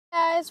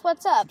guys,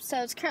 what's up?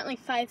 So it's currently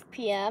 5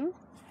 p.m.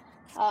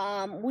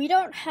 We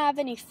don't have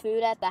any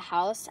food at the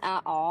house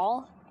at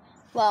all.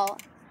 Well,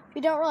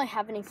 we don't really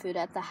have any food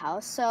at the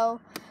house, so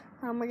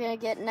we're gonna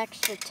get an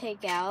extra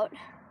takeout.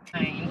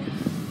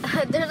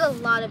 There's a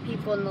lot of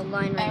people in the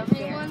line right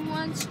here. Everyone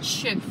wants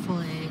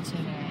Chick-fil-A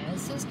today.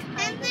 This is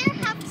kind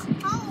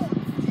of cold.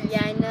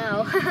 Yeah, I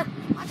know.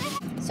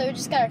 So we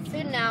just got our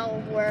food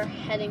now. We're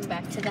heading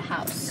back to the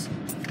house.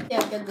 See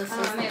how good this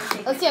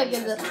is. Let's see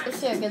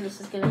how good this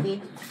is gonna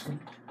be.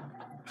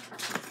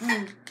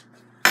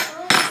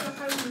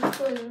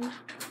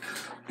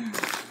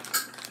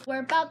 We're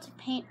about to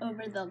paint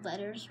over the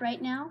letters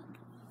right now.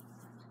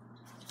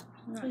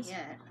 Not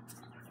yet.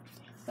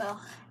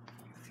 Well,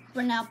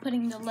 we're now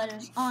putting the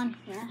letters on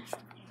here.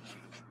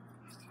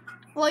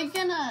 Well, you're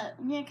gonna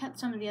cut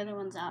some of the other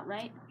ones out,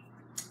 right?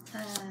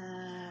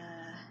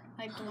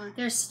 Like the one.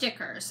 They're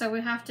stickers, so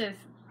we have to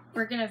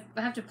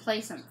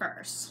place them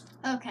first.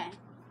 Okay.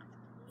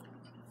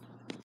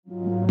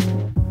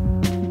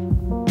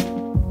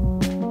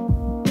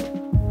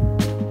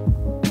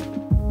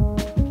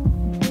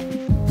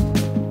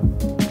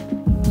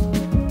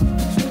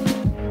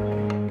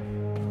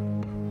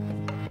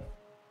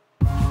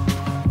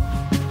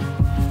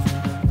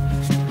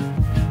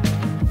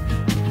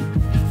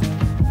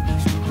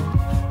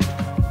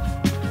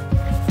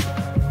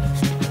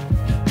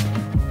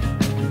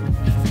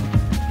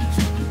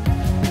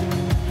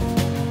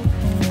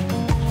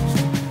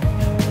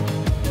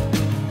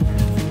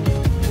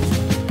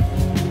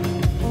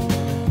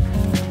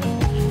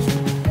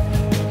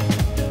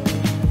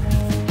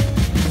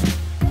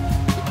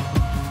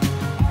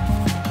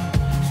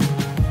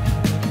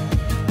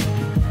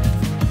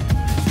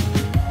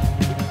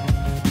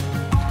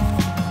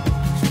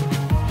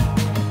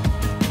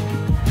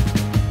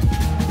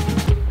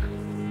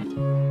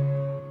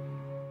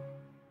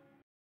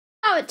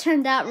 How it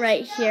turned out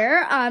right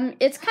here.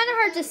 It's kind of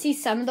hard to see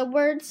some of the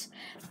words,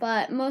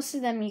 but most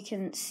of them you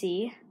can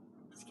see.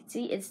 As you can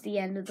see, it's the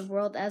end of the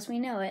world as we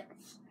know it.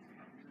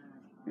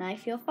 And I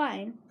feel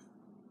fine.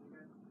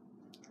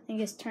 I think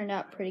it's turned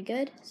out pretty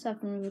good. So I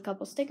have to remove a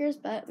couple stickers,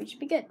 but we should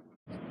be good.